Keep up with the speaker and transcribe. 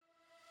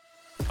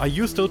Are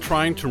you still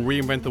trying to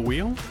reinvent the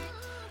wheel?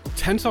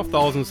 Tens of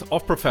thousands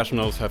of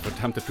professionals have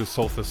attempted to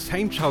solve the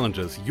same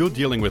challenges you're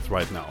dealing with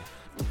right now.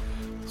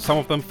 Some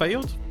of them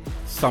failed,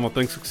 some of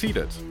them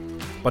succeeded.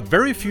 But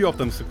very few of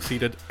them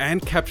succeeded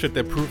and captured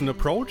their proven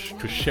approach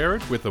to share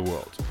it with the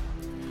world.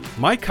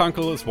 Mike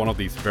Kunkel is one of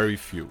these very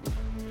few.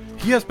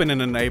 He has been an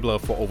enabler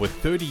for over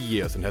 30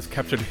 years and has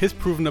captured his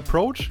proven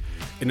approach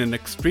in an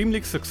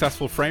extremely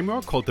successful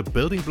framework called the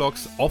building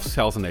blocks of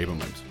sales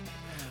enablement.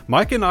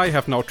 Mike and I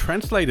have now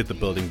translated the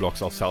building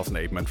blocks of sales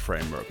enablement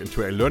framework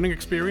into a learning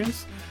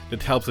experience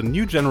that helps a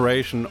new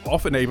generation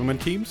of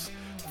enablement teams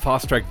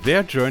fast-track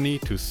their journey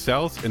to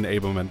sales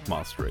enablement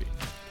mastery.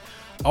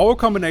 Our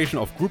combination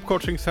of group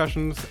coaching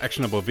sessions,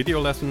 actionable video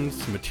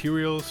lessons,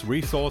 materials,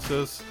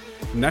 resources,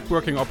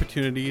 networking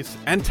opportunities,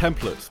 and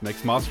templates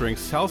makes mastering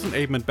sales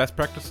enablement best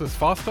practices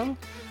faster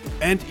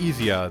and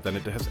easier than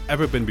it has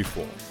ever been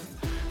before.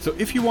 So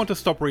if you want to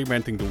stop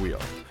reinventing the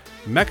wheel,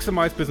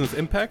 maximize business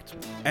impact,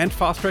 and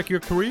fast-track your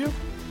career,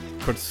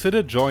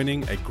 consider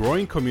joining a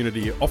growing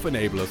community of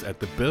enablers at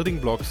the Building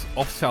Blocks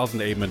of Sales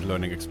Enablement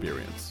Learning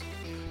Experience.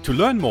 To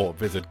learn more,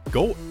 visit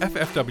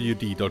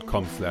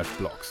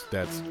goffwd.com/blocks.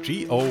 That's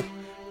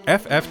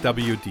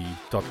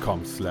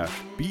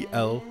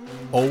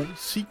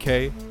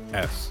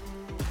goffwd.com/blocks.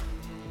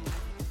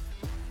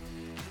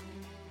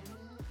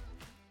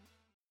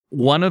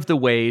 One of the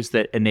ways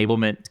that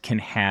enablement can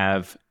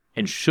have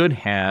and should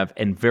have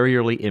and very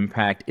early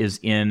impact is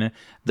in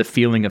the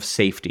feeling of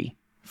safety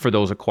for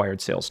those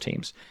acquired sales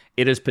teams.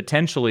 It is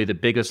potentially the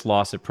biggest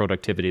loss of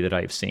productivity that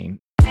I've seen.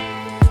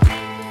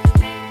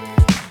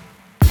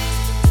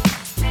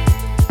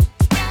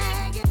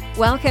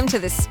 Welcome to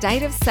the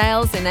State of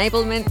Sales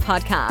Enablement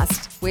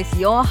podcast with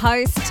your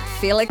host,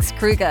 Felix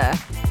Kruger.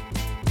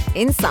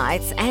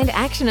 Insights and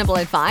actionable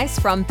advice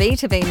from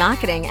B2B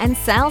marketing and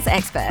sales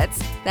experts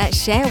that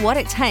share what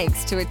it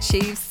takes to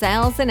achieve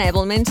sales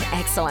enablement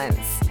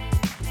excellence.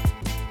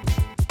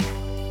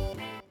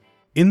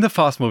 In the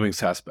fast-moving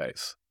SaaS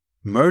space,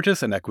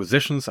 mergers and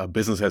acquisitions are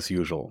business as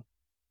usual.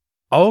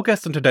 Our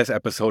guest in today's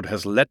episode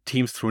has led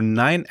teams through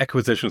 9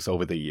 acquisitions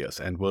over the years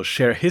and will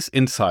share his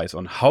insights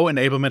on how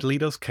enablement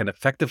leaders can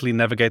effectively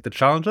navigate the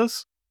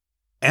challenges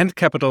and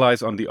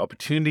capitalize on the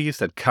opportunities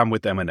that come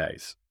with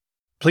M&As.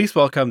 Please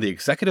welcome the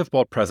Executive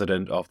Board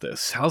President of the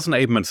Sales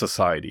Enablement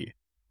Society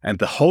and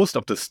the host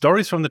of the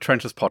Stories from the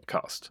Trenches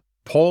podcast,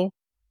 Paul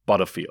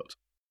Butterfield.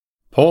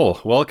 Paul,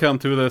 welcome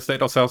to the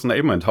State of Sales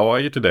Enablement. How are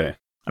you today?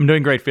 I'm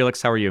doing great,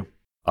 Felix. How are you?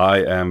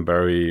 I am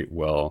very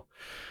well.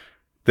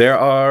 There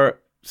are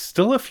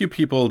still a few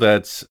people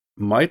that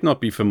might not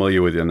be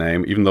familiar with your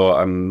name, even though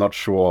I'm not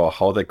sure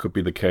how that could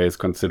be the case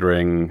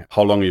considering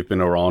how long you've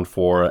been around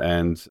for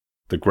and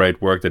the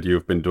great work that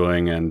you've been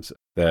doing, and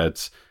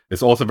that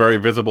is also very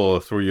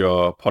visible through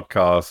your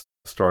podcast,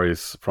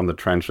 Stories from the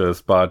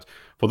Trenches. But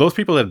for those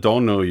people that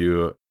don't know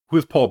you, who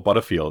is Paul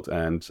Butterfield?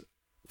 And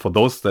for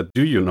those that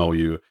do know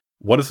you,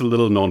 what is a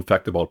little known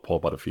fact about Paul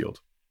Butterfield?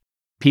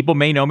 People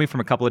may know me from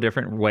a couple of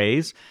different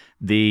ways.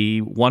 The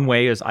one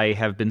way is I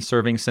have been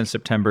serving since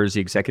September as the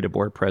Executive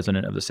Board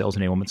President of the Sales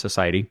Enablement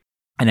Society.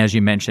 And as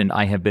you mentioned,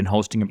 I have been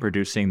hosting and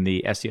producing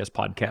the SES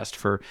podcast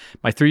for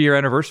my 3-year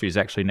anniversary is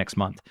actually next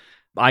month.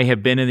 I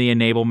have been in the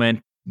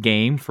enablement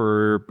game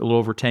for a little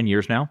over 10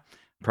 years now.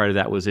 Prior to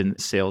that was in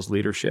sales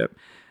leadership.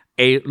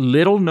 A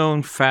little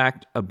known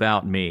fact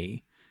about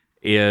me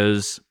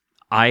is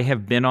I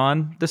have been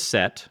on the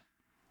set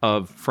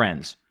of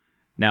Friends.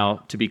 Now,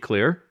 to be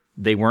clear,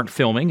 they weren't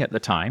filming at the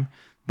time,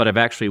 but I've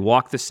actually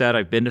walked the set.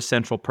 I've been to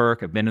Central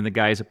Perk. I've been in the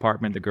guy's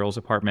apartment, the girl's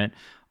apartment,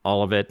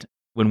 all of it,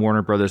 when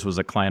Warner Brothers was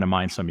a client of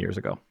mine some years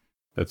ago.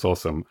 That's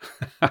awesome.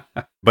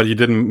 But you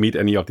didn't meet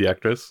any of the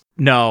actors?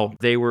 No,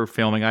 they were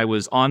filming. I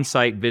was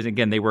on-site visit.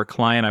 Again, they were a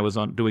client. I was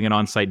doing an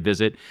on-site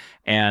visit,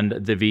 and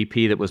the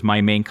VP that was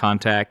my main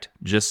contact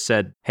just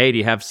said, hey, do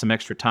you have some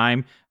extra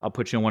time? I'll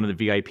put you on one of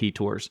the VIP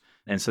tours.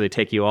 And so they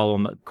take you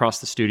all across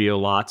the studio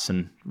lots,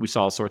 and we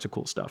saw all sorts of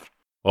cool stuff.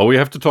 Well, we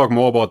have to talk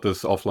more about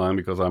this offline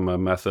because I'm a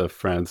massive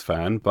Friends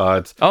fan.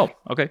 But oh,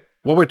 okay.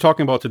 What we're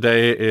talking about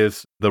today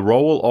is the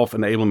role of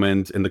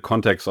enablement in the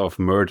context of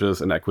mergers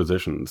and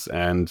acquisitions.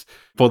 And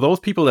for those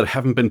people that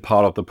haven't been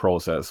part of the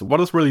process, what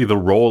is really the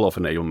role of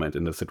enablement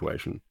in this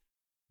situation?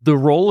 The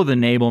role of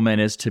enablement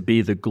is to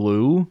be the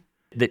glue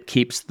that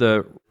keeps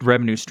the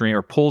revenue stream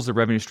or pulls the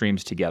revenue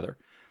streams together.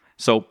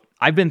 So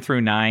I've been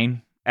through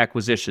 9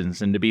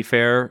 acquisitions. And to be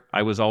fair,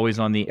 I was always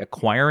on the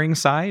acquiring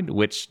side,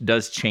 which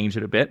does change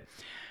it a bit.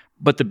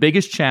 But the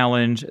biggest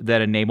challenge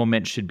that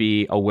enablement should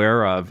be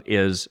aware of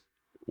is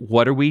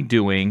what are we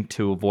doing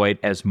to avoid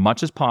as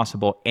much as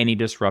possible any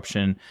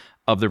disruption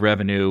of the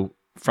revenue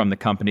from the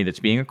company that's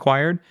being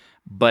acquired,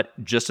 but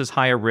just as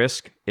high a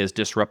risk is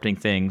disrupting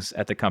things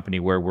at the company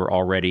where we're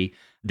already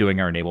doing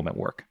our enablement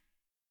work.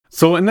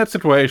 So in that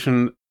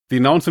situation, the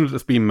announcement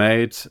is being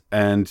made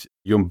and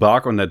you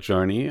embark on that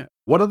journey.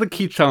 What are the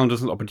key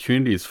challenges and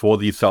opportunities for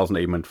the sales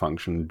enablement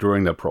function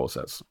during that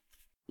process?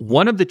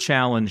 One of the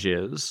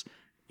challenges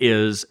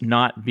is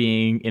not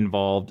being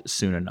involved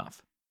soon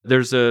enough.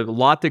 There's a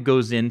lot that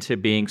goes into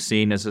being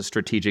seen as a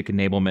strategic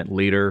enablement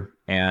leader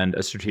and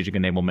a strategic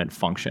enablement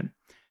function.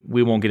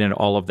 We won't get into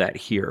all of that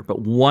here,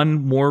 but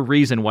one more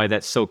reason why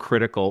that's so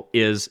critical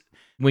is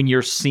when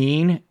you're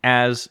seen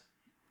as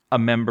a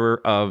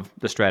member of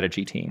the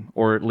strategy team,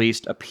 or at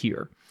least a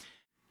peer,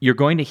 you're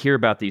going to hear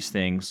about these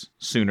things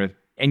sooner,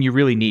 and you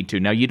really need to.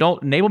 Now,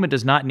 enablement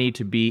does not need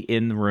to be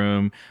in the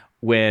room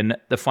when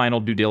the final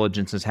due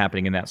diligence is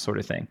happening and that sort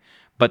of thing,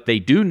 but they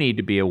do need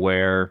to be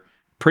aware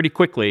pretty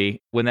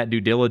quickly when that due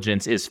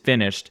diligence is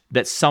finished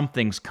that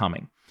something's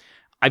coming.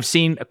 I've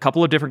seen a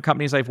couple of different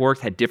companies I've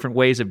worked had different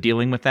ways of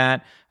dealing with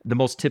that. The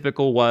most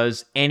typical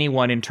was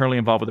anyone internally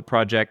involved with the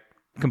project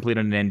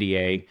completed an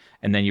NDA,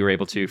 and then you were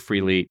able to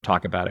freely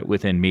talk about it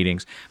within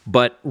meetings.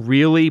 But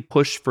really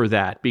push for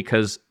that,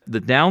 because the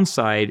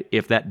downside,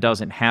 if that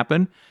doesn't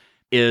happen,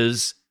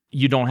 is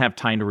you don't have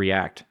time to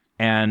react.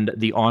 And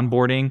the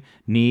onboarding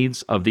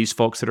needs of these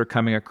folks that are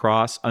coming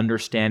across,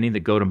 understanding the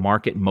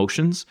go-to-market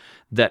motions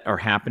that are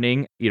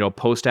happening,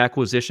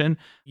 post-acquisition,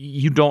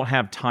 you don't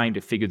have time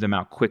to figure them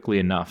out quickly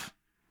enough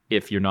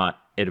if you're not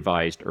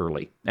advised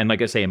early. And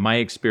like I say, in my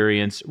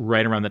experience,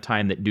 right around the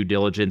time that due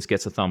diligence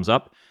gets a thumbs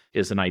up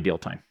is an ideal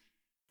time.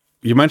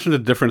 You mentioned the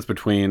difference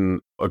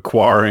between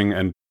acquiring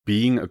and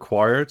being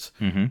acquired.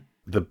 Mm-hmm.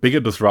 The bigger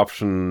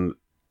disruption,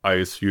 I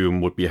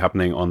assume, would be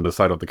happening on the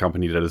side of the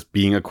company that is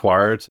being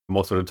acquired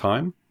most of the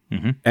time.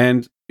 Mm-hmm.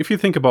 And if you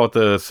think about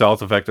the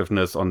sales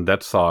effectiveness on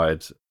that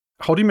side,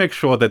 how do you make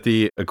sure that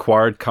the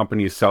acquired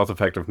company's sales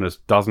effectiveness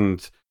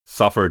doesn't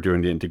suffer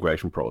during the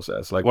integration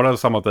process? Like, what are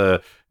some of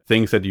the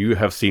things that you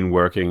have seen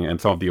working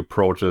and some of the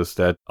approaches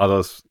that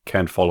others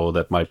can't follow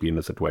that might be in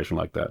a situation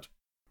like that?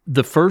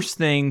 The first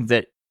thing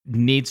that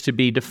needs to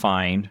be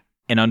defined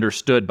and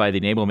understood by the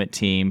enablement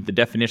team, the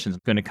definition is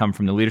going to come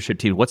from the leadership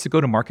team. What's the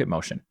go-to-market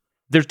motion?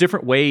 There's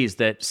different ways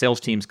that sales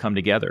teams come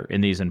together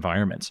in these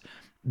environments.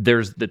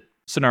 There's the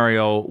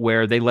scenario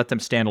where they let them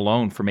stand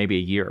alone for maybe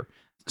a year.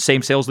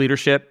 Same sales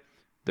leadership,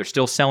 they're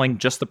still selling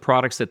just the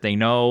products that they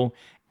know,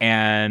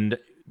 and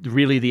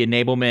really the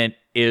enablement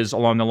is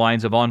along the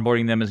lines of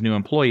onboarding them as new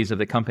employees of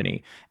the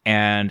company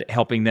and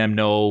helping them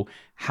know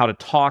how to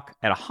talk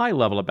at a high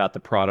level about the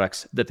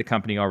products that the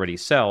company already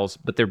sells,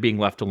 but they're being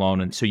left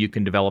alone, and so you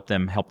can help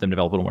them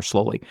develop a little more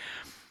slowly.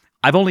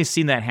 I've only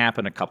seen that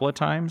happen a couple of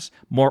times.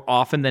 More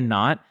often than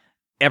not,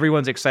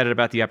 everyone's excited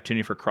about the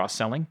opportunity for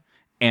cross-selling,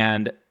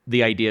 and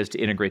the idea is to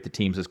integrate the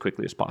teams as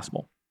quickly as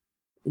possible.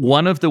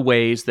 One of the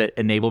ways that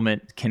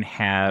enablement can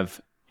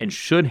have and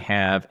should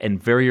have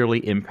and very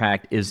early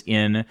impact is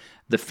in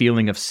the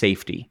feeling of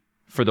safety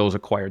for those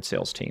acquired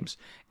sales teams.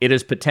 It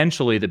is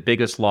potentially the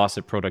biggest loss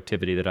of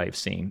productivity that I've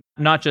seen,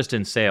 not just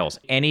in sales.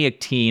 Any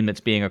team that's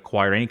being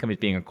acquired, any company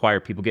that's being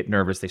acquired, people get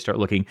nervous, they start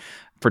looking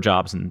for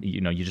jobs, and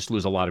you just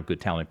lose a lot of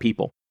good talented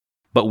people.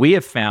 But we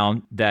have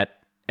found that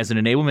as an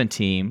enablement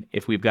team,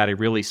 if we've got a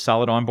really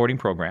solid onboarding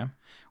program,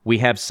 we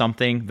have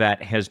something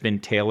that has been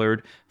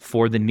tailored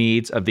for the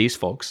needs of these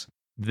folks,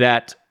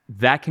 that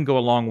can go a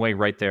long way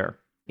right there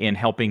in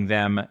helping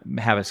them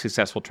have a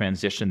successful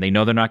transition. They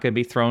know they're not going to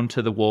be thrown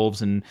to the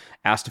wolves and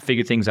asked to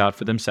figure things out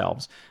for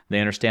themselves. They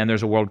understand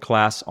there's a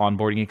world-class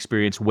onboarding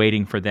experience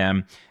waiting for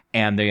them,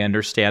 and they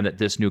understand that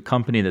this new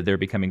company that they're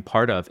becoming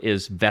part of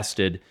is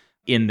vested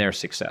in their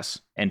success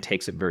and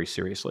takes it very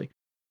seriously.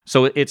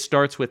 So it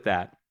starts with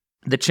that.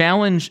 The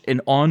challenge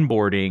in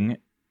onboarding,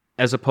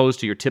 as opposed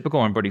to your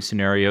typical onboarding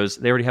scenarios,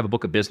 they already have a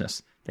book of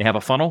business. They have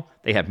a funnel,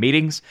 they have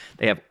meetings,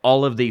 they have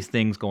all of these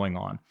things going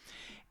on.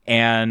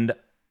 And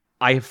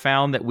I have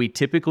found that we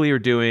typically are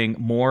doing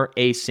more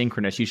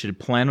asynchronous. You should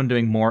plan on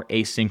doing more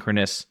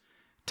asynchronous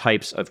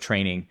types of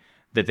training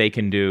that they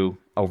can do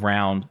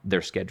around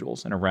their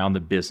schedules and around the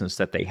business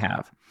that they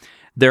have.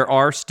 There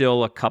are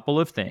still a couple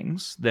of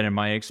things that, in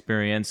my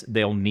experience,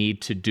 they'll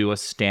need to do a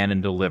stand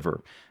and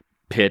deliver,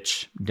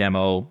 pitch,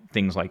 demo,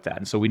 things like that.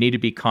 And so we need to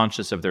be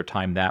conscious of their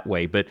time that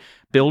way, but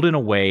build in a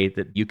way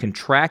that you can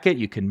track it,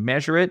 you can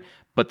measure it,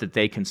 but that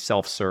they can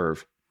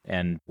self-serve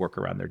and work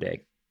around their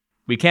day.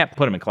 We can't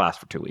put them in class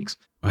for 2 weeks.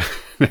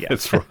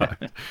 That's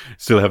right.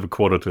 Still have a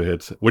quota to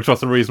hit, which was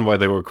the reason why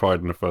they were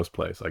acquired in the first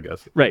place, I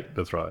guess. Right.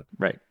 That's right.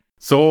 Right.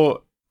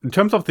 So in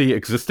terms of the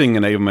existing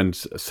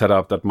enablement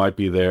setup that might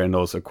be there in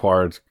those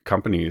acquired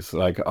companies,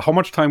 like how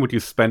much time would you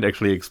spend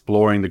actually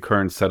exploring the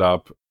current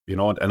setup,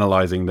 and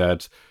analyzing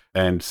that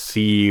and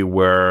see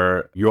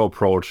where your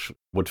approach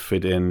would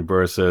fit in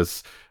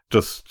versus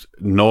just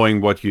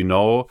knowing what you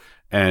know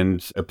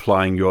and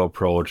applying your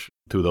approach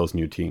to those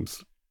new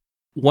teams?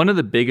 One of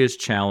the biggest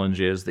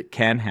challenges that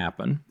can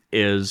happen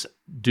is,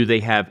 do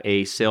they have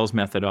a sales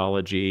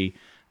methodology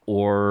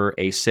or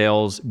a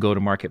sales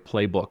go-to-market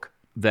playbook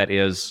that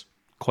is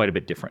quite a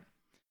bit different?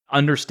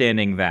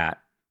 Understanding that.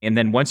 And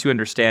then once you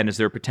understand, is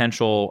there a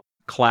potential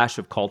clash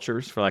of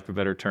cultures, for lack of a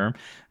better term,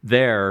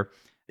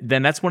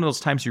 then that's one of those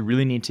times you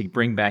really need to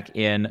bring back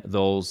in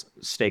those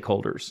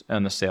stakeholders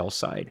on the sales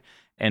side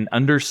and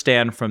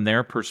understand from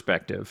their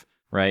perspective,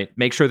 right?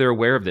 Make sure they're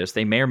aware of this.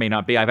 They may or may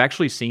not be. I've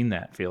actually seen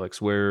that,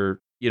 Felix, where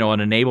in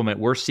enablement,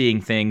 we're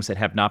seeing things that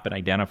have not been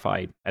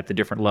identified at the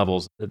different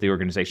levels that the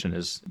organization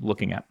is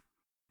looking at.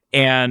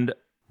 And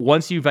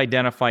once you've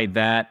identified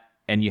that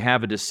and you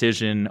have a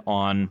decision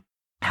on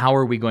how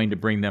are we going to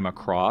bring them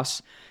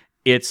across,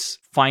 it's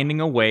finding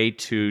a way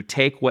to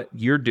take what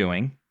you're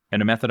doing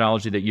and a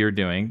methodology that you're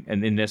doing,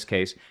 and in this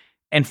case,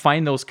 and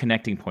find those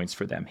connecting points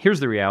for them. Here's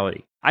the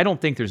reality. I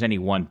don't think there's any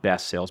one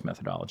best sales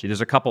methodology.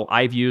 There's a couple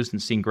I've used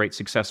and seen great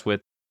success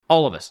with.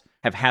 All of us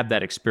have had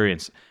that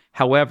experience.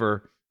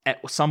 However, at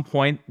some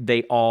point,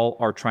 they all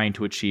are trying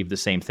to achieve the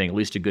same thing, at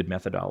least a good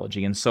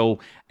methodology. And so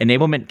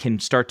enablement can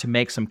start to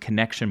make some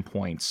connection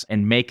points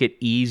and make it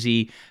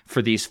easy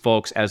for these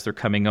folks as they're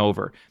coming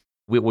over.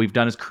 What we've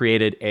done is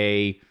created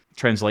a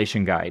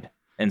translation guide.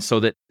 And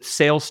so that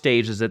sales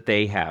stages that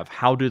they have,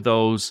 how do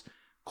those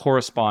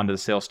correspond to the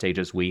sales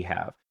stages we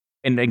have?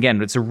 And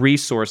again, it's a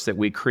resource that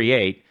we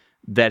create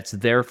that's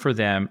there for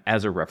them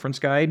as a reference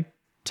guide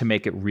to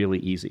make it really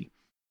easy.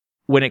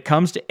 When it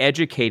comes to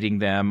educating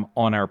them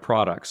on our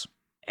products,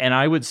 and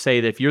I would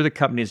say that if you're the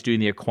company that's doing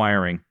the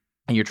acquiring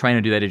and you're trying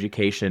to do that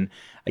education,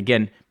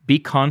 again, be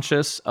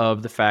conscious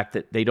of the fact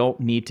that they don't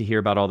need to hear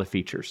about all the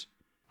features.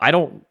 I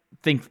don't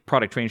think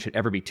product training should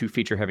ever be too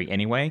feature heavy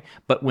anyway,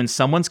 but when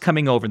someone's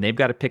coming over and they've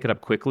got to pick it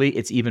up quickly,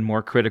 it's even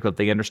more critical that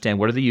they understand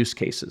what are the use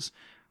cases,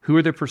 who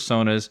are their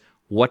personas,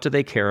 what do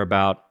they care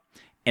about,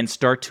 and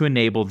start to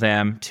enable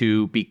them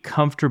to be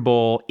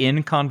comfortable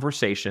in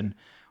conversation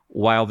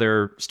while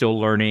they're still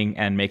learning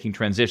and making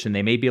transition.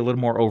 They may be a little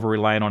more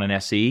over-reliant on an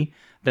SE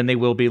than they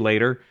will be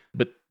later,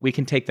 but we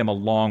can take them a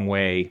long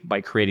way by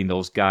creating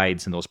those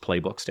guides and those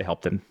playbooks to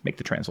help them make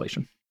the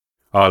translation.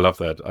 Oh, I love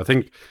that. I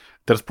think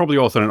there's probably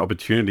also an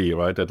opportunity,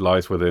 right, that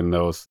lies within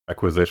those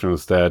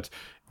acquisitions, that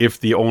if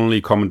the only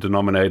common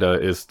denominator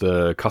is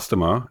the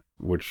customer,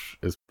 which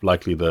is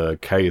likely the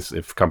case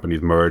if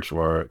companies merge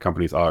or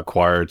companies are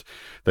acquired,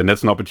 then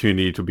that's an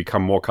opportunity to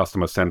become more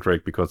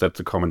customer-centric because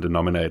that's a common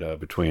denominator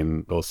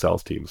between those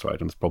sales teams,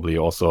 right? And it's probably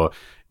also,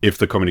 if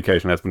the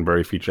communication has been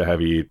very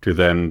feature-heavy, to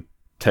then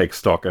take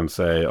stock and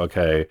say,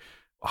 okay,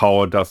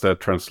 how does that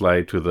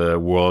translate to the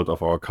world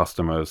of our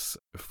customers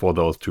for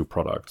those two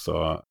products?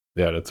 So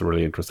yeah, that's a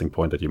really interesting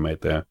point that you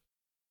made there.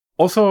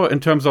 Also, in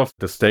terms of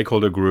the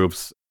stakeholder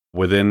groups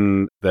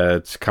within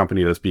that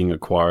company that's being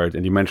acquired,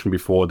 and you mentioned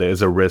before, there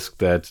is a risk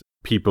that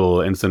people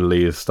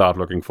instantly start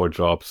looking for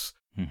jobs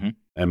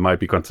and might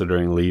be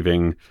considering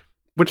leaving.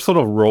 Which sort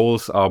of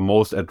roles are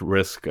most at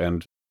risk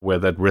and where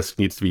that risk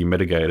needs to be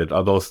mitigated?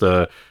 Are those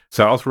the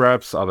sales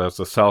reps? Are those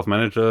the sales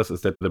managers?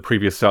 Is that the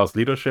previous sales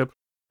leadership?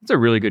 That's a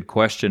really good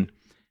question.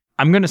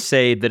 I'm going to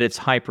say that it's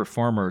high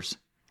performers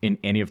in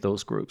any of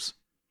those groups,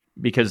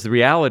 because the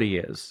reality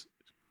is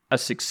a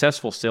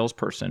successful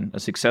salesperson, a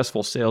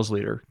successful sales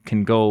leader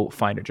can go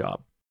find a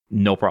job,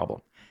 no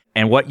problem.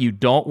 And what you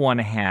don't want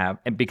to have,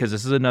 and because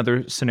this is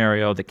another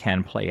scenario that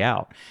can play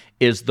out,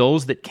 is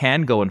those that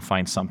can go and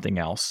find something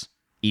else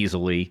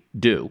easily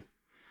do.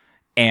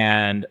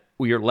 And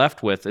what you're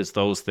left with is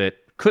those that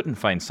couldn't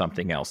find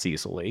something else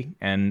easily.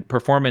 And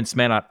performance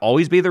may not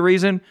always be the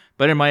reason,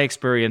 but in my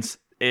experience,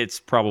 it's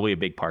probably a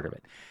big part of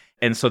it.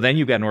 And so then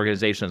you've got an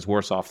organization that's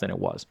worse off than it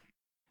was.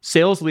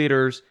 Sales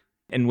leaders,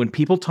 and when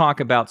people talk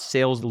about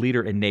sales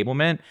leader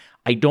enablement,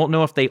 I don't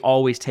know if they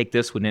always take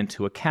this one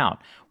into account.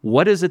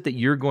 What is it that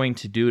you're going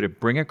to do to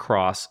bring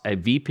across a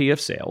VP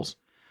of sales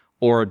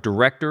or a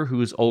director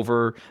who's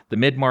over the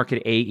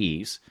mid-market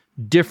AEs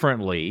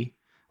differently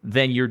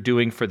than you're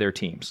doing for their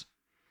teams?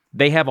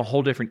 They have a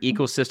whole different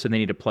ecosystem they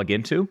need to plug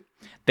into.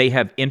 They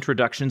have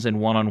introductions and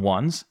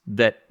one-on-ones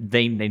that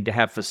they need to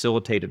have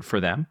facilitated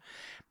for them.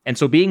 And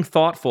so being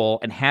thoughtful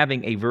and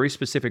having a very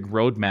specific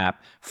roadmap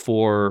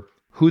for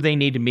who they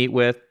need to meet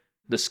with,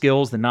 the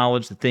skills, the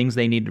knowledge, the things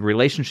they need, the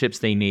relationships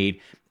they need,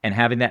 and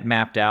having that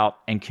mapped out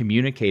and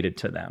communicated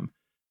to them.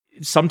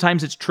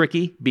 Sometimes it's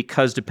tricky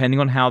because depending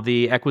on how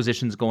the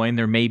acquisition's going,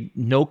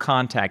 no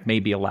contact may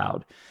be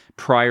allowed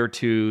prior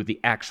to the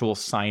actual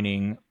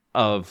signing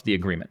of the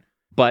agreement.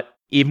 But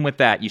even with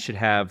that, you should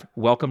have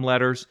welcome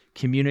letters,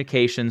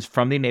 communications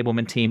from the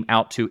enablement team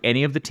out to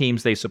any of the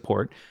teams they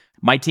support.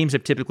 My teams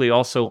have typically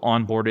also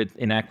onboarded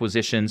in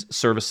acquisitions,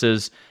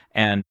 services,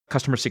 and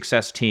customer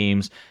success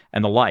teams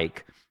and the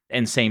like.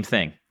 And same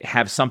thing,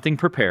 have something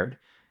prepared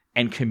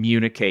and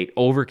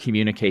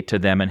over-communicate to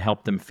them and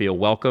help them feel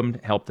welcomed,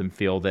 help them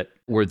feel that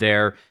we're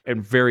there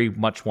and very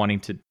much wanting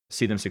to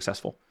see them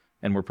successful.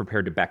 And we're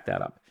prepared to back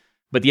that up.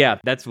 But yeah,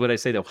 that's what I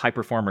say, the high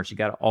performers. You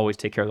got to always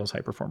take care of those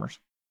high performers.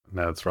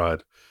 That's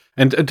right.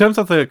 And in terms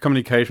of the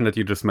communication that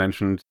you just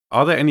mentioned,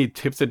 are there any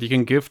tips that you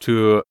can give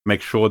to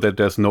make sure that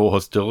there's no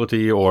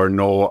hostility or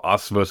no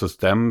us versus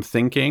them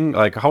thinking?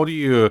 Like, how do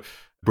you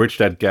bridge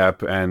that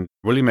gap and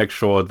really make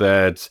sure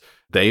that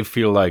they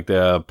feel like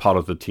they're part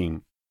of the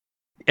team?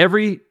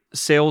 Every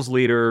sales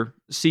leader,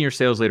 senior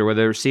sales leader,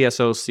 whether they're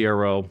CSO,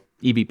 CRO,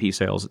 EVP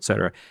sales, et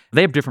cetera,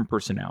 they have different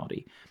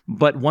personality.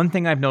 But one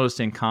thing I've noticed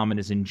in common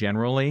is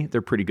generally,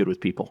 they're pretty good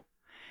with people.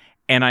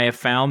 And I have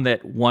found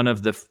that one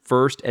of the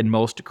first and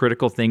most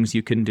critical things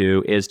you can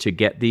do is to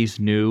get these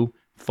new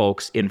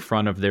folks in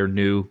front of their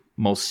new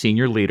most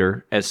senior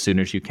leader as soon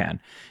as you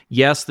can.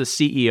 Yes, the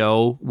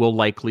CEO will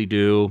likely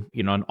do,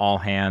 an all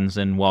hands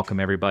and welcome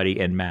everybody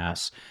en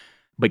masse,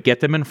 but get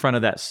them in front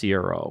of that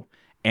CRO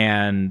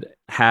and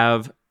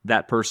have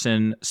that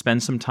person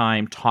spend some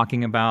time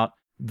talking about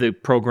the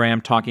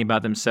program, talking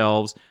about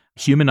themselves,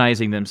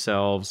 humanizing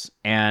themselves,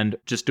 and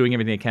just doing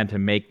everything they can to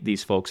make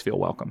these folks feel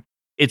welcome.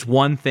 It's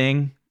one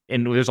thing,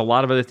 and there's a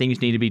lot of other things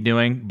you need to be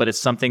doing, but it's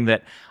something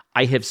that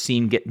I have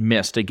seen get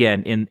missed,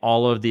 again, in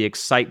all of the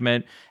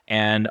excitement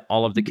and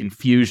all of the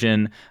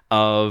confusion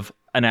of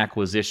an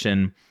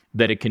acquisition,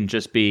 that it can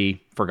just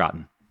be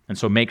forgotten. And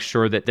so make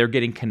sure that they're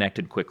getting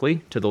connected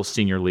quickly to those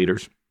senior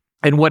leaders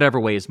in whatever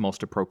way is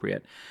most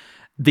appropriate.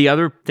 The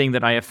other thing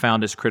that I have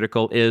found is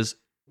critical is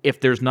if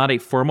there's not a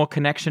formal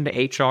connection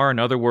to HR, in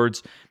other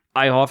words,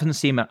 I often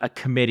see a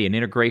committee, an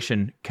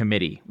integration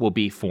committee will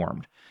be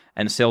formed,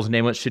 and sales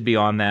enablement should be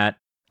on that.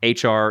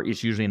 HR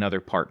is usually another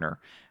partner.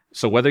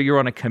 So whether you're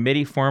on a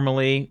committee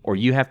formally or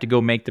you have to go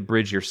make the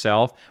bridge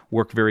yourself,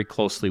 work very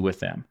closely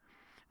with them,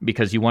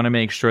 because you want to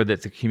make sure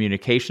that the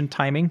communication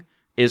timing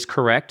is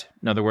correct.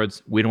 In other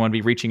words, we don't want to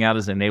be reaching out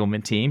as an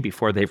enablement team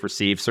before they've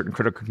received certain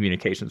critical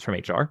communications from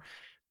HR.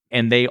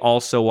 And they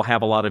also will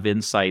have a lot of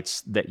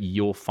insights that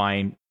you'll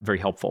find very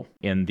helpful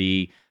in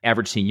the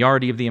average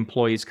seniority of the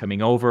employees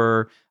coming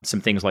over,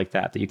 some things like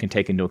that you can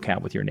take into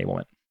account with your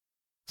enablement.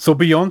 So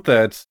beyond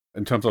that,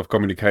 in terms of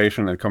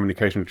communication and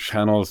communication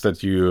channels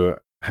that you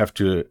have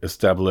to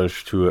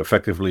establish to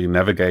effectively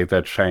navigate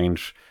that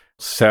change,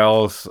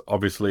 sales,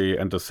 obviously,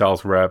 and the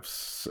sales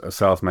reps,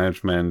 sales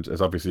management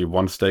is obviously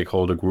one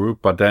stakeholder group,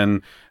 but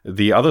then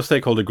the other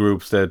stakeholder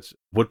groups that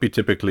would be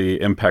typically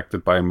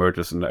impacted by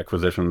mergers and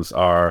acquisitions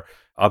are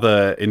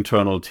other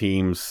internal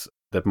teams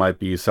that might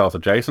be sales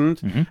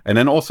adjacent, and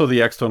then also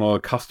the external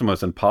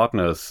customers and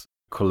partners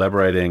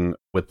collaborating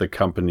with the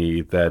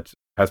company that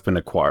has been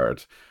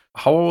acquired.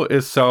 How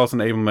is sales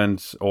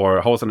enablement,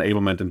 or how is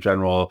enablement in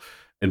general,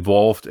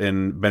 involved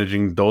in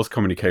managing those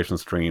communication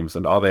streams?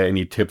 And are there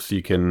any tips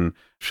you can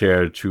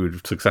share to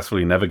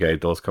successfully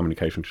navigate those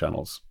communication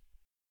channels?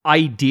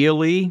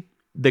 Ideally,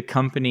 the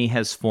company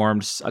has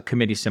formed a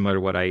committee similar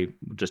to what I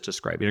just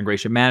described,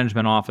 integration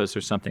management office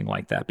or something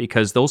like that,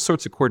 because those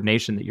sorts of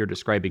coordination that you're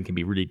describing can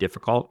be really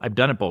difficult. I've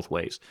done it both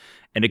ways,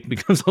 and it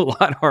becomes a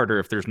lot harder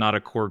if there's not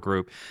a core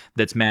group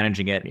that's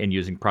managing it and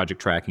using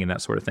project tracking and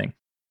that sort of thing.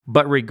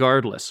 But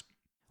regardless,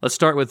 let's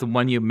start with the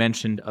one you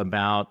mentioned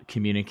about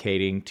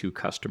communicating to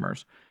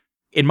customers.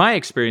 In my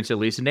experience, at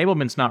least,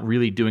 enablement's not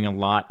really doing a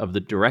lot of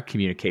the direct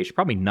communication,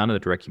 probably none of the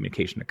direct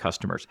communication to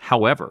customers.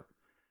 However,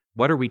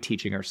 what are we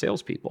teaching our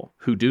salespeople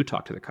who do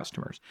talk to the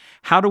customers?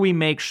 How do we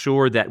make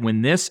sure that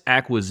when this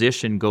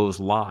acquisition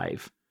goes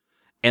live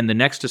and the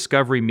next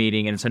discovery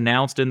meeting, and it's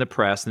announced in the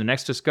press, and the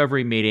next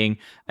discovery meeting,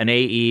 an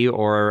AE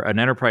or an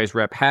enterprise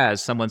rep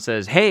has, someone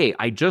says, hey,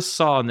 I just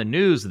saw in the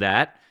news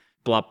that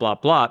blah, blah,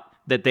 blah,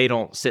 that they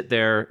don't sit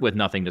there with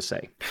nothing to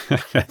say.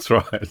 That's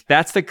right.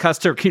 That's the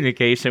customer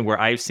communication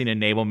where I've seen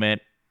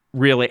enablement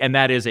really, and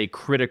that is a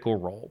critical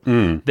role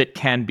that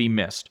can be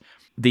missed.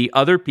 The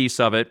other piece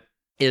of it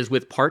is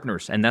with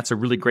partners, and that's a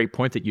really great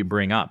point that you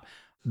bring up.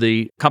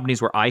 The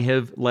companies where I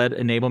have led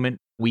enablement,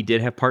 we did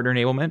have partner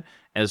enablement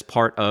as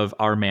part of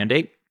our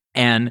mandate,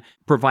 and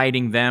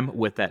providing them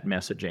with that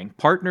messaging.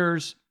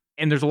 Partners,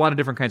 and there's a lot of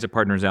different kinds of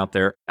partners out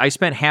there. I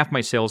spent half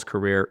my sales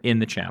career in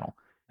the channel.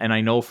 And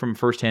I know from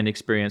firsthand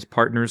experience,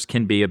 partners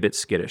can be a bit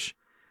skittish.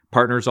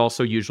 Partners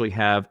also usually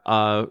have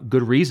a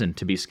good reason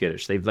to be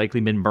skittish. They've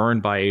likely been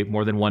burned by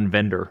more than one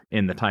vendor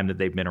in the time that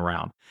they've been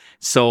around.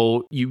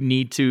 So you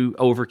need to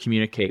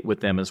over-communicate with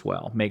them as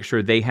well. Make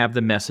sure they have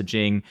the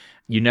messaging.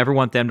 You never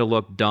want them to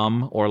look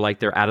dumb or like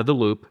they're out of the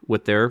loop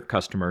with their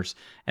customers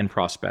and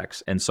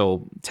prospects. And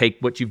so take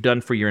what you've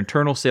done for your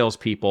internal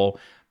salespeople,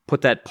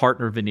 put that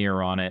partner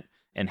veneer on it,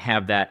 and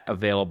have that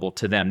available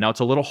to them. Now,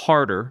 it's a little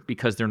harder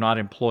because they're not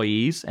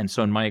employees. And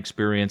so in my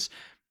experience,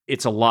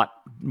 it's a lot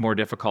more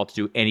difficult to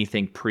do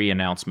anything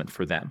pre-announcement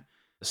for them.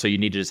 So you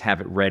need to just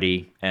have it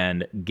ready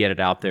and get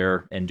it out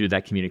there and do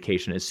that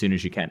communication as soon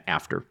as you can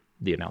after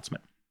the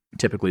announcement.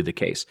 Typically the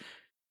case.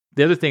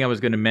 The other thing I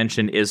was going to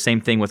mention is same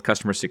thing with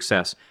customer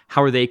success.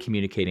 How are they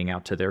communicating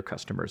out to their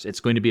customers? It's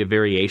going to be a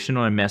variation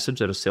on a message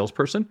that a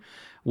salesperson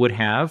would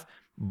have,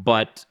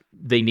 but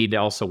they need to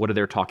also, what are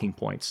their talking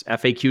points?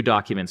 FAQ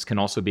documents can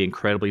also be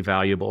incredibly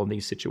valuable in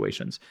these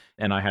situations.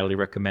 And I highly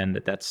recommend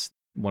that that's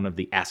one of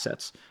the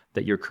assets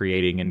that you're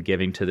creating and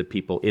giving to the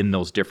people in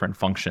those different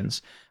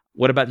functions.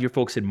 What about your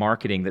folks in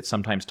marketing that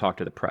sometimes talk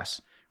to the press?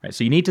 Right?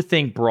 So you need to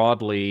think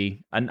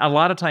broadly. And a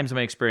lot of times in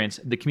my experience,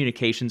 the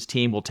communications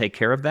team will take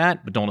care of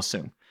that, but don't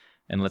assume.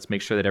 And let's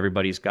make sure that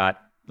everybody's got,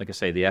 like I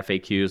say, the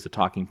FAQs, the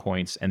talking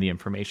points, and the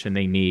information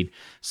they need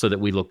so that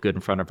we look good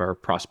in front of our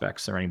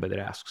prospects or anybody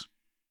that asks.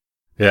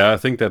 Yeah, I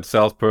think that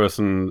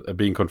salesperson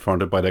being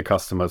confronted by their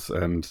customers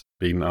and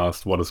being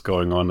asked what is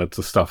going on, it's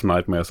the stuff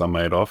nightmares are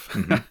made of.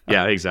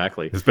 Yeah,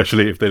 exactly.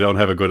 Especially if they don't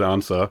have a good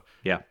answer.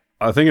 Yeah.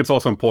 I think it's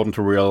also important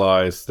to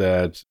realize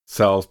that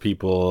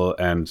salespeople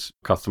and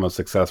customer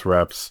success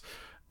reps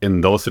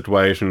in those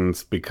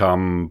situations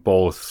become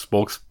both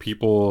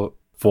spokespeople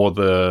for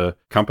the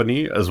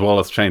company as well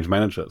as change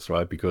managers,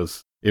 right?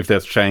 Because if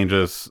there's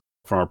changes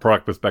from a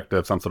product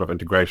perspective, some sort of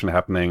integration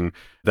happening,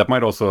 that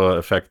might also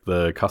affect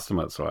the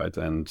customers, right?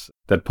 And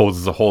that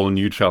poses a whole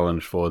new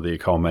challenge for the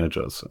account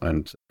managers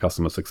and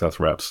customer success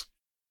reps.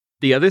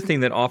 The other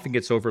thing that often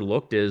gets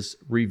overlooked is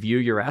review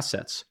your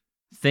assets.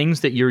 Things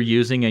that you're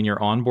using in your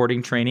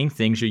onboarding training,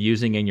 things you're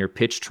using in your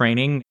pitch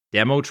training,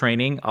 demo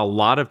training, a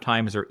lot of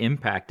times are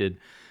impacted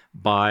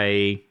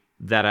by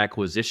that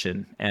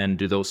acquisition. And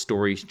do those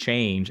stories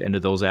change? And do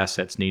those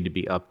assets need to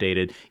be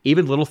updated?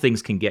 Even little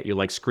things can get you,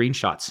 like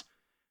screenshots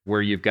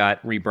where you've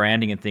got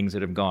rebranding and things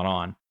that have gone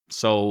on.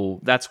 So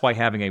that's why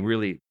having a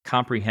really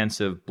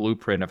comprehensive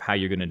blueprint of how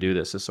you're going to do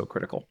this is so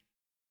critical.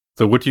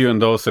 So would you, in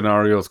those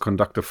scenarios,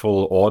 conduct a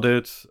full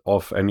audit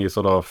of any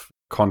sort of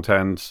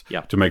content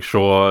to make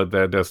sure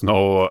that there's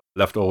no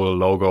leftover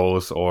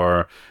logos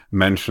or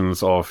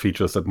mentions of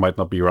features that might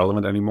not be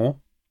relevant anymore?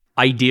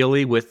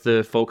 Ideally with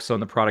the folks on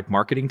the product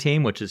marketing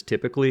team, which is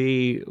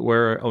typically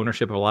where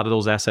ownership of a lot of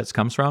those assets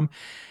comes from.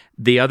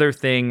 The other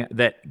thing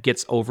that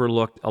gets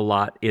overlooked a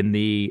lot in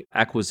the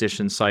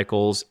acquisition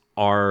cycles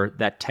are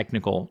that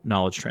technical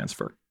knowledge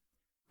transfer.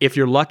 If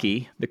you're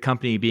lucky, the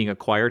company being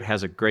acquired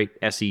has a great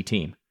SE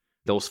team.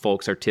 Those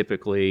folks are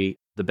typically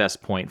the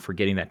best point for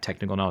getting that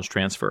technical knowledge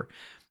transfer.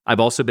 I've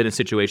also been in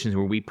situations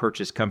where we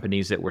purchased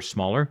companies that were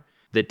smaller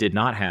that did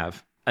not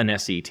have an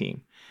SE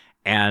team.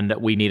 And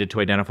we needed to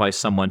identify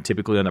someone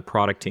typically on the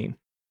product team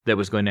that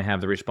was going to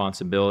have the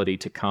responsibility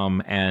to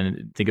come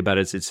and think about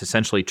it. It's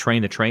essentially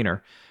train the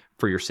trainer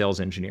for your sales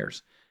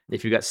engineers.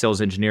 If you've got sales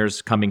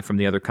engineers coming from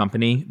the other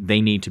company, they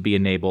need to be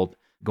enabled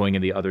going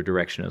in the other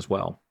direction as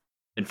well.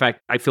 In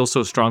fact, I feel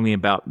so strongly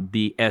about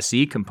the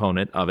SE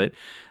component of it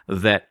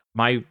that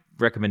my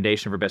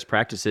recommendation for best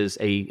practices,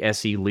 a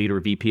SE lead or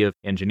VP of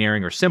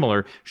engineering or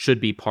similar should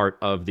be part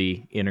of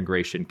the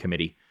integration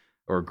committee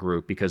or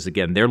group, because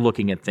again, they're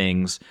looking at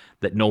things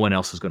that no one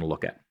else is going to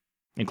look at,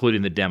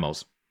 including the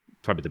demos.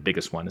 Probably the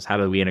biggest one is how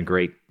do we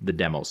integrate the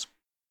demos?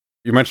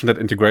 You mentioned that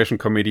integration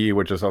committee,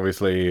 which is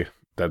obviously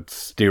that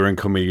steering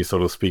committee, so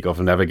to speak, of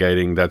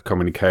navigating that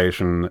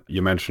communication.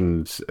 You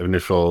mentioned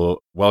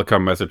initial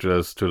welcome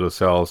messages to the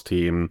sales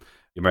team.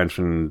 You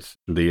mentioned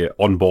the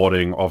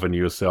onboarding of a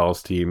new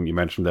sales team. You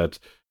mentioned that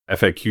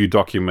FAQ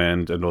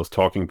document and those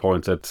talking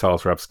points that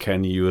sales reps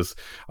can use.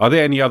 Are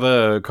there any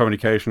other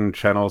communication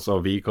channels or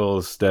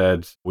vehicles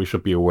that we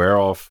should be aware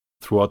of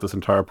throughout this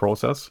entire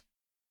process?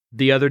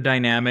 The other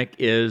dynamic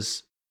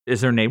is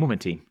their enablement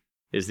team.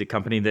 Is the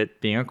company that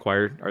being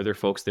acquired, are there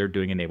folks there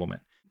doing enablement?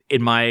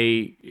 In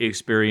my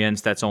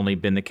experience, that's only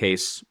been the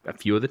case a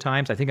few of the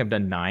times. I think I've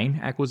done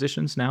 9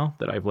 acquisitions now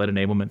that I've led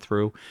enablement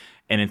through.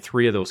 And in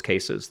 3 of those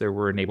cases, there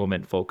were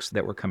enablement folks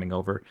that were coming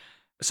over.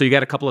 So you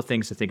got a couple of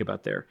things to think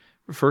about there.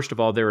 First of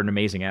all, they're an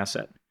amazing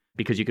asset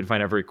because you can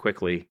find out very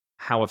quickly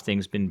how have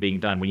things been being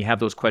done when you have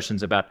those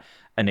questions about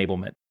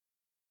enablement.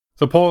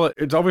 So Paul,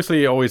 it's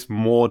obviously always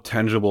more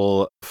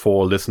tangible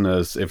for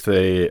listeners if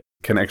they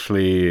can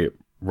actually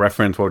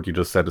reference what you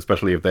just said,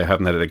 especially if they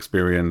haven't had an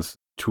experience,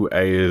 to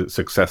a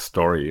success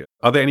story.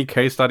 Are there any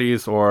case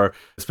studies or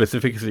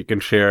specifics you can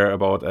share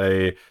about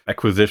a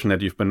acquisition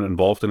that you've been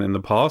involved in the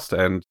past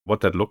and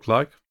what that looked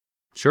like?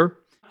 Sure.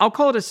 I'll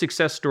call it a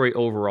success story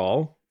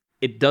overall.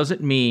 It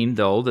doesn't mean,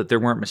 though, that there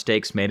weren't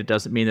mistakes made. It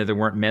doesn't mean that there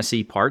weren't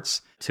messy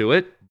parts to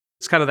it.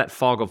 It's kind of that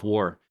fog of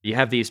war. You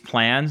have these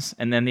plans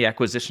and then the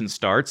acquisition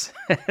starts.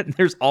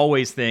 There's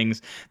always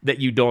things that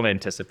you don't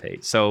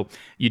anticipate. So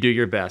you do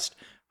your best.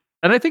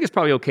 And I think it's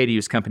probably okay to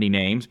use company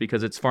names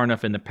because it's far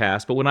enough in the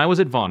past. But when I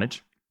was at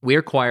Vonage, we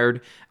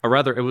acquired,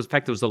 it was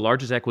the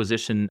largest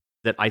acquisition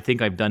that I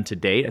think I've done to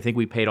date. I think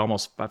we paid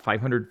almost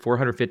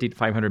 450 to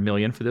 500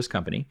 million for this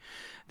company.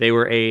 They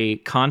were a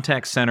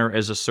contact center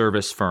as a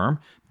service firm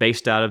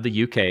based out of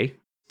the UK.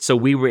 So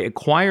we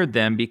acquired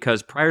them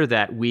because prior to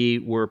that, we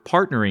were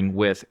partnering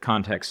with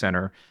contact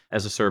center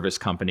as a service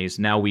companies.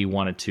 Now we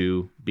wanted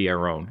to be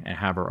our own and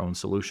have our own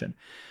solution.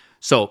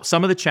 So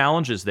some of the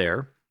challenges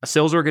there, a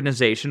sales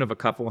organization of a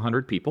couple of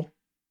hundred people.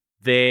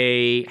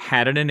 They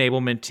had an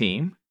enablement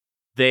team.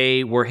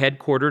 They were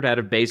headquartered out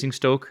of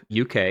Basingstoke,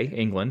 UK,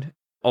 England.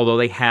 Although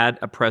they had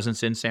a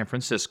presence in San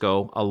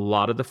Francisco, a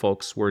lot of the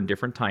folks were in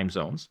different time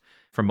zones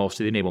for most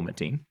of the enablement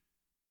team.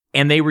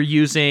 And they were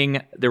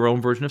using their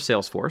own version of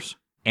Salesforce,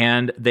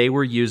 and they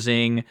were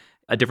using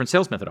a different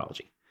sales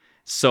methodology.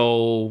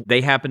 So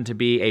they happened to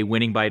be a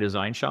winning by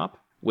design shop,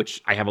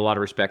 which I have a lot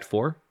of respect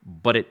for,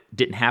 but it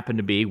didn't happen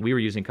to be. We were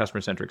using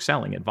customer-centric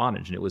selling at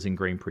Vonage, and it was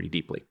ingrained pretty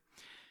deeply.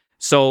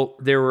 So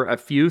there were a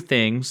few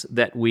things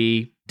that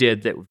we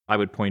did that I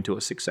would point to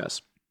as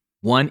success.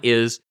 One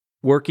is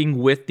working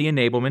with the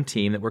enablement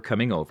team that were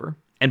coming over.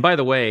 And by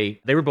the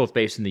way, they were both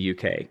based in the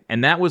UK.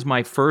 And that was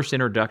my first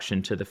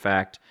introduction to the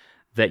fact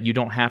that you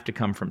don't have to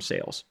come from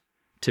sales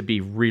to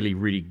be really,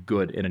 really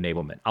good in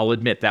enablement. I'll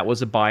admit that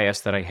was a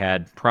bias that I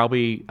had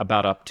probably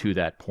about up to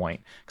that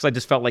point, because I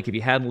just felt like if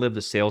you hadn't lived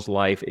the sales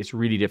life, it's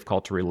really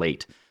difficult to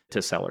relate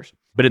to sellers.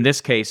 But in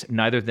this case,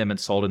 neither of them had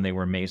sold and they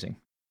were amazing.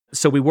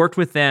 So we worked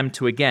with them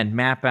to, again,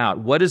 map out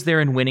what is there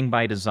in Winning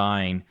by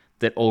Design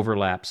that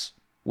overlaps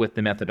with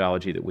the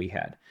methodology that we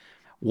had.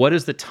 What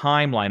is the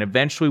timeline?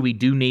 Eventually, we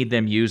do need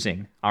them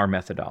using our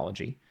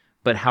methodology,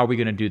 but how are we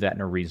going to do that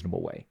in a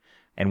reasonable way?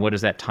 And what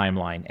is that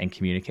timeline and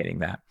communicating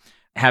that?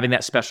 Having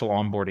that special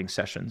onboarding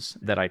sessions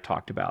that I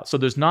talked about. So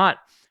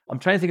I'm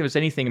trying to think if there's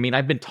anything. I mean,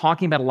 I've been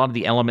talking about a lot of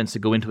the elements that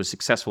go into a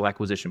successful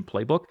acquisition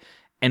playbook,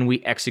 and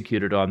we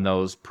executed on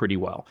those pretty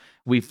well.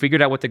 We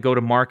figured out what the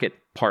go-to-market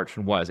part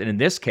was. And in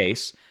this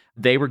case,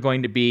 they were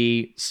going to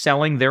be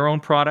selling their own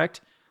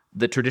product.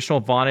 The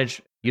traditional Vonage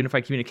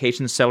Unified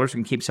Communications sellers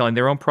can keep selling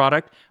their own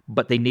product,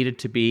 but they needed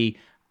to be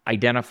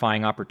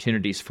identifying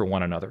opportunities for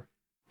one another.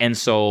 And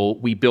so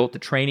we built the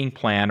training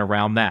plan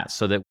around that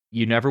so that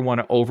you never want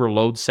to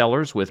overload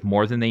sellers with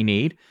more than they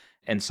need.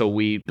 And so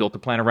we built a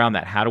plan around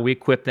that. How do we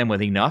equip them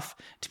with enough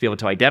to be able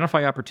to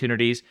identify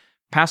opportunities,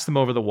 pass them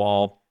over the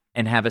wall,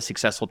 and have a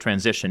successful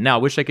transition? Now,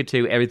 I wish I could tell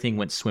you everything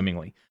went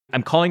swimmingly.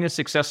 I'm calling it a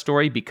success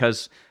story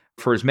because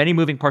for as many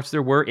moving parts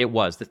there were, it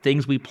was. The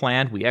things we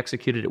planned, we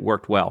executed, it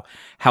worked well.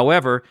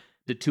 However,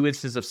 the two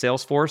instances of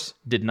Salesforce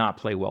did not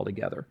play well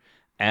together.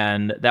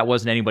 And that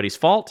wasn't anybody's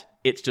fault.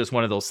 It's just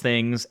one of those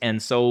things.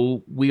 And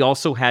so we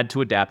also had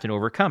to adapt and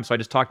overcome. So I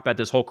just talked about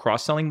this whole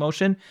cross-selling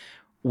motion.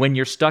 When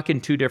you're stuck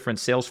in two different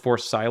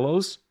Salesforce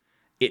silos,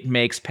 it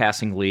makes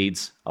passing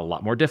leads a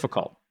lot more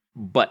difficult.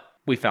 But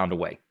we found a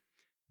way.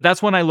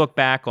 That's when I look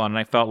back on and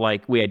I felt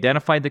like we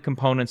identified the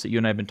components that you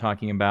and I have been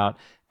talking about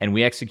and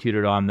we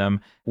executed on them.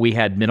 We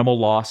had minimal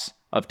loss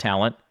of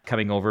talent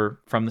coming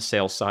over from the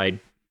sales side.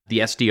 The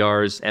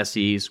SDRs,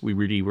 SEs, we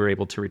really were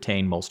able to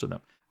retain most of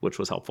them, which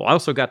was helpful. I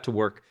also got to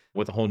work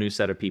with a whole new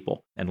set of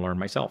people and learn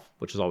myself,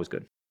 which is always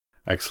good.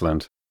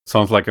 Excellent.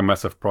 Sounds like a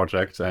massive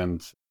project,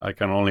 and I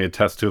can only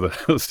attest to the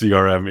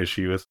CRM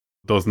issues.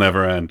 Those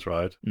never end,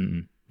 right?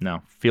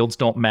 No, fields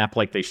don't map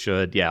like they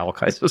should. Yeah, all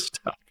kinds of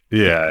stuff.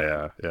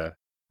 Yeah.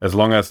 As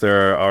long as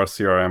there are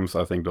CRMs,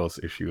 I think those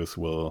issues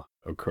will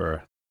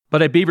occur.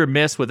 But I'd be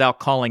remiss without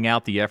calling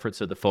out the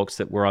efforts of the folks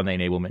that were on the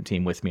enablement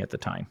team with me at the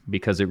time,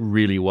 because it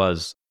really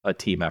was a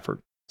team effort.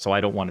 So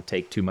I don't want to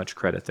take too much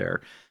credit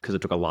there because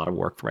it took a lot of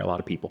work for a lot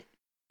of people.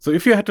 So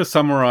if you had to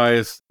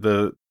summarize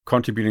the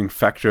contributing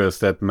factors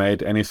that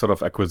made any sort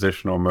of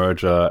acquisition or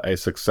merger a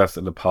success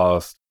in the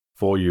past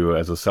for you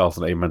as a sales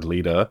enablement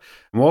leader,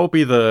 what would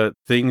be the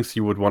things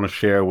you would want to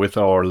share with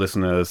our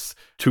listeners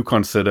to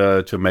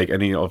consider to make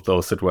any of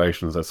those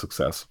situations a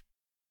success?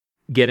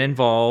 Get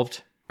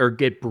involved or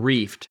get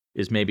briefed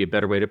is maybe a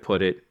better way to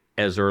put it,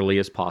 as early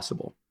as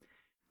possible.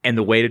 And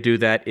the way to do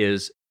that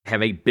is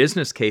have a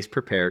business case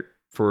prepared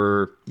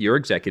for your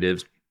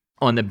executives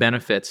on the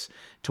benefits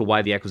to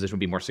why the acquisition would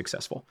be more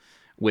successful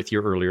with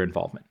your earlier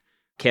involvement.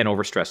 Can't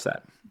overstress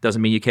that.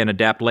 Doesn't mean you can't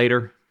adapt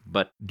later,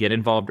 but get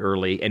involved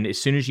early. And as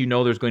soon as you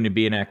know there's going to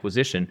be an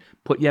acquisition,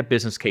 put your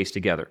business case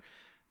together.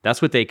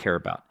 That's what they care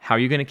about. How are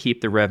you going to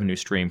keep the revenue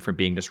stream from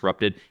being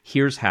disrupted?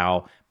 Here's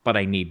how, but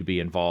I need to be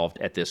involved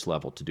at this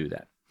level to do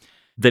that.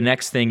 The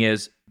next thing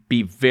is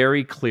be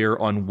very clear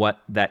on what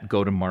that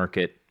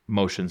go-to-market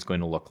motion is going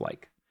to look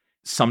like.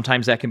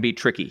 Sometimes that can be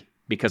tricky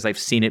because I've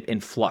seen it in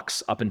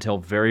flux up until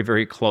very,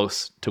 very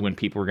close to when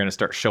people are going to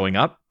start showing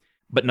up.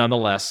 But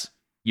nonetheless,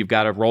 you've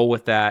got to roll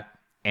with that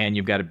and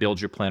you've got to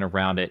build your plan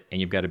around it and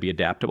you've got to be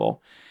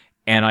adaptable.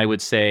 And I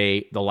would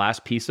say the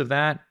last piece of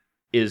that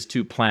is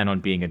to plan on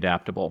being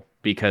adaptable,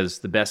 because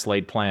the best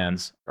laid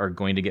plans are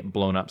going to get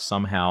blown up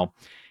somehow.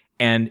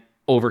 And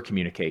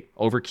over-communicate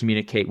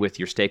with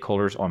your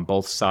stakeholders on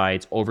both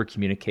sides,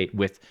 over-communicate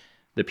with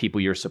the people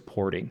you're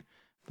supporting.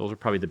 Those are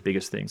probably the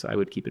biggest things I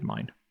would keep in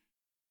mind.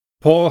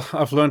 Paul,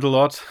 I've learned a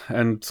lot,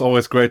 and it's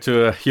always great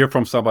to hear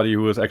from somebody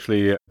who has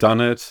actually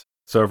done it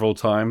several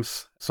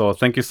times. So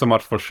thank you so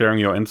much for sharing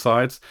your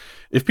insights.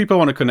 If people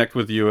want to connect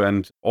with you,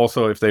 and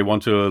also if they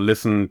want to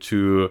listen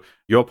to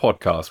your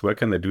podcast, where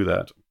can they do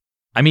that?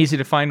 I'm easy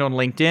to find on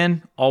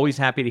LinkedIn. Always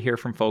happy to hear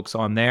from folks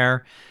on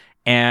there.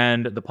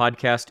 And the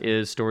podcast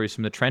is Stories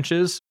from the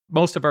Trenches.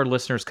 Most of our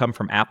listeners come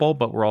from Apple,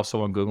 but we're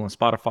also on Google and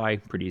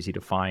Spotify. Pretty easy to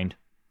find.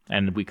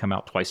 And we come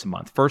out twice a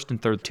month, first and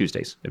third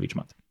Tuesdays of each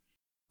month.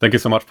 Thank you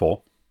so much,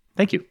 Paul.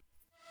 Thank you.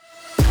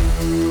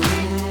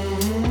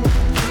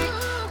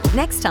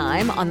 Next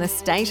time on the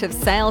State of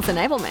Sales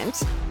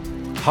Enablement.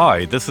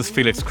 Hi, this is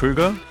Felix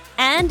Krueger.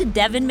 And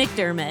Devin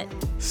McDermott.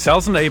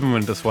 Sales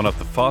enablement is one of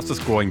the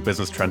fastest growing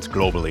business trends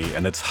globally,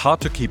 and it's hard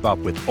to keep up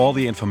with all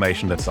the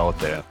information that's out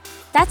there.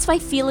 That's why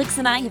Felix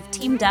and I have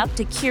teamed up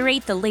to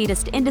curate the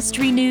latest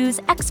industry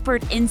news,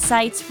 expert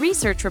insights,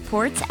 research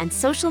reports, and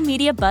social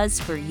media buzz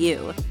for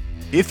you.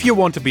 If you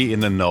want to be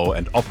in the know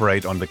and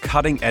operate on the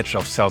cutting edge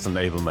of sales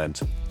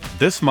enablement,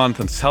 this month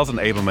in Sales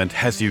Enablement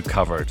has you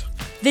covered.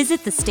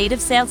 Visit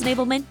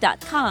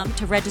thestateofsalesenablement.com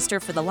to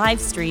register for the live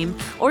stream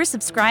or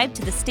subscribe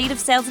to the State of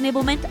Sales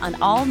Enablement on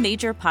all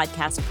major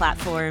podcast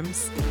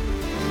platforms.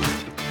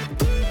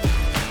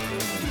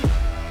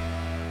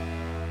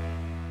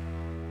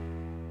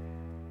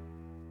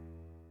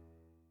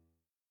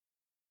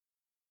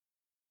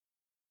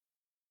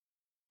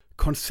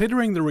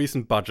 Considering the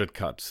recent budget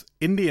cuts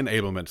in the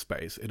enablement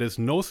space, it is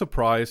no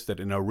surprise that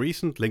in a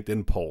recent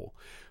LinkedIn poll,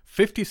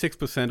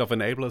 56% of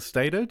enablers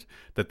stated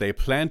that they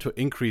plan to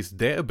increase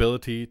their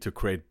ability to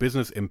create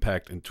business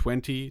impact in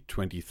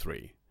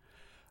 2023.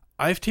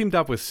 I've teamed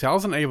up with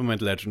sales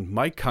enablement legend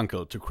Mike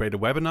Kunkel to create a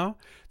webinar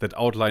that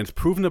outlines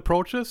proven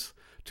approaches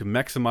to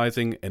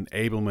maximizing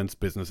enablement's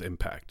business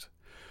impact.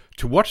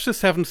 To watch the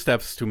 7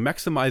 steps to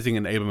maximizing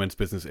enablement's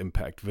business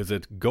impact,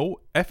 visit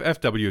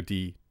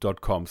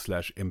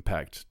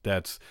goffwd.com/impact.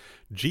 That's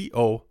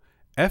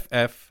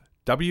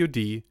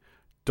goffwd.com/impact.